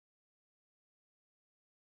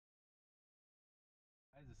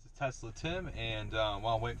This is Tesla Tim, and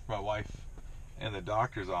while I'm waiting for my wife in the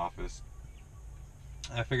doctor's office,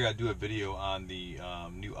 I figured I'd do a video on the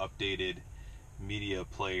new updated media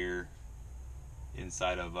player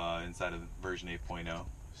inside of version 8.0.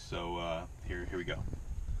 So here we go.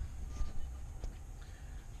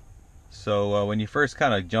 So when you first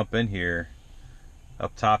kind of jump in here,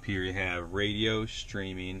 up top here you have radio,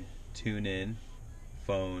 streaming, tune in,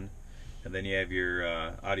 phone, and then you have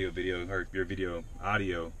your audio video, or your video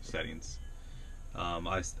audio settings.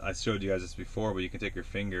 I showed you guys this before, but you can take your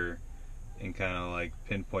finger and kind of like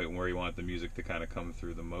pinpoint where you want the music to kind of come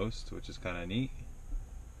through the most, which is kind of neat.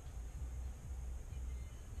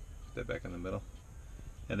 Put that back in the middle,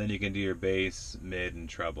 and then you can do your bass, mid, and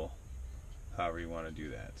treble, however you want to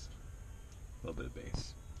do that. A little bit of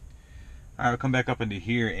bass. Alright, we'll come back up into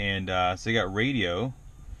here, and so you got radio,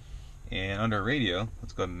 and under radio,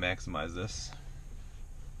 let's go ahead and maximize this.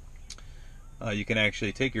 You can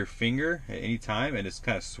actually take your finger at any time and just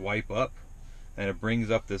kind of swipe up, and it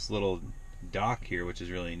brings up this little dock here, which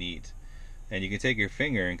is really neat. And you can take your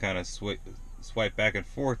finger and kind of swipe back and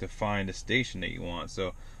forth to find a station that you want.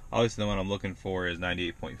 So obviously the one I'm looking for is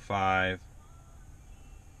 98.5,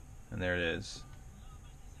 and there it is.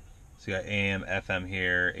 So you got AM, FM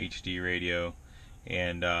here, HD radio,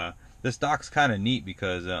 and this dock's kind of neat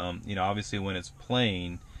because you know, obviously when it's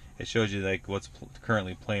playing, it shows you like what's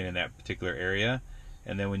currently playing in that particular area,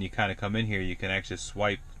 and then when you kind of come in here, you can actually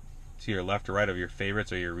swipe to your left or right of your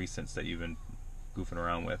favorites or your recents that you've been goofing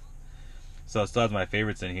around with. So it still has my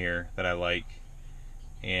favorites in here that I like,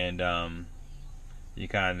 and you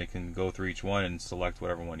kind of can go through each one and select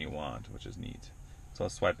whatever one you want, which is neat. So I'll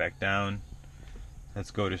swipe back down. Let's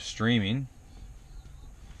go to streaming.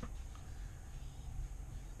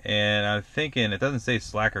 And I'm thinking, it doesn't say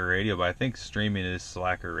Slacker Radio, but I think streaming is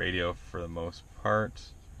Slacker Radio for the most part.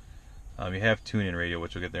 You have TuneIn Radio,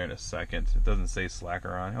 which we'll get there in a second. It doesn't say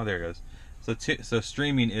Slacker on. Oh, there it goes. So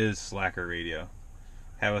streaming is Slacker Radio.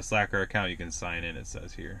 Have a Slacker account, you can sign in, it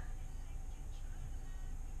says here.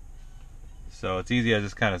 So it's easy as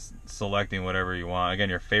just kind of selecting whatever you want. Again,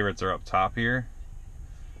 your favorites are up top here.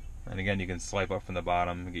 And again, you can swipe up from the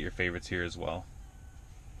bottom and get your favorites here as well.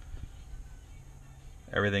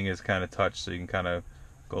 Everything is kind of touched, so you can kind of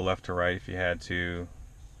go left to right if you had to.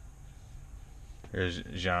 There's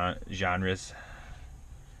genres.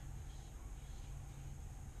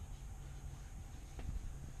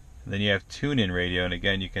 And then you have TuneIn Radio, and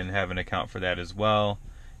again, you can have an account for that as well.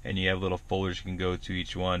 And you have little folders you can go to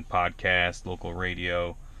each one: podcast, local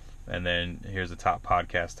radio, and then here's the top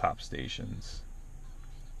podcast, top stations.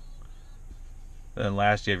 Then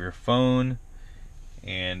last, you have your phone.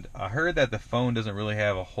 And I heard that the phone doesn't really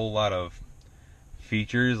have a whole lot of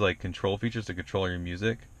features, like control features to control your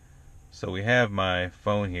music. So we have my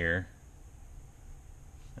phone here,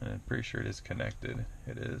 and I'm pretty sure it is connected.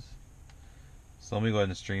 It is. So let me go ahead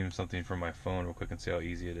and stream something from my phone real quick and see how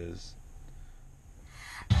easy it is.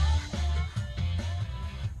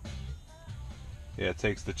 Yeah, it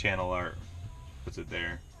takes the channel art, puts it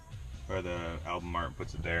there, or the album art,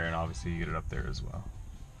 puts it there, and obviously you get it up there as well.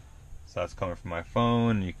 So that's coming from my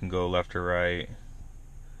phone, and you can go left or right.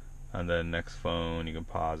 On the next phone, you can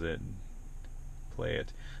pause it, play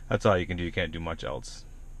it. That's all you can do. You can't do much else.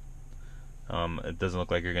 It doesn't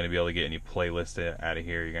look like you're going to be able to get any playlist out of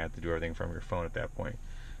here. You're going to have to do everything from your phone at that point.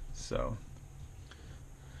 So,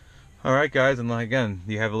 all right, guys, and again,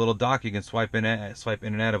 you have a little dock you can swipe in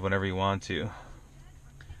and out of whenever you want to.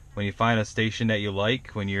 When you find a station that you like,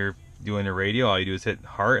 when you're doing the radio, all you do is hit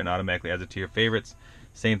heart and automatically adds it to your favorites.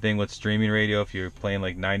 Same thing with streaming radio. If you're playing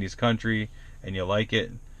like 90s country and you like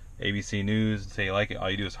it, ABC News, say you like it, all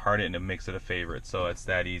you do is heart it and it makes it a favorite. So it's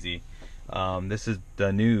that easy. This is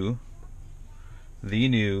the new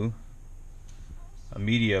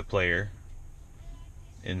media player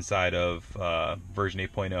inside of version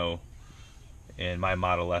 8.0 in my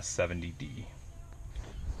Model S 70D.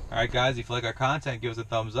 Alright guys, if you like our content, give us a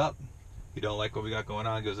thumbs up. If you don't like what we got going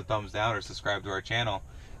on, give us a thumbs down or subscribe to our channel.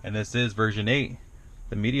 And this is version 8.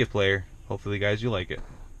 The media player. Hopefully, guys, you like it.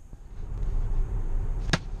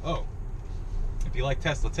 Oh, if you like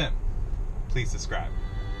Tesla Tim, please subscribe.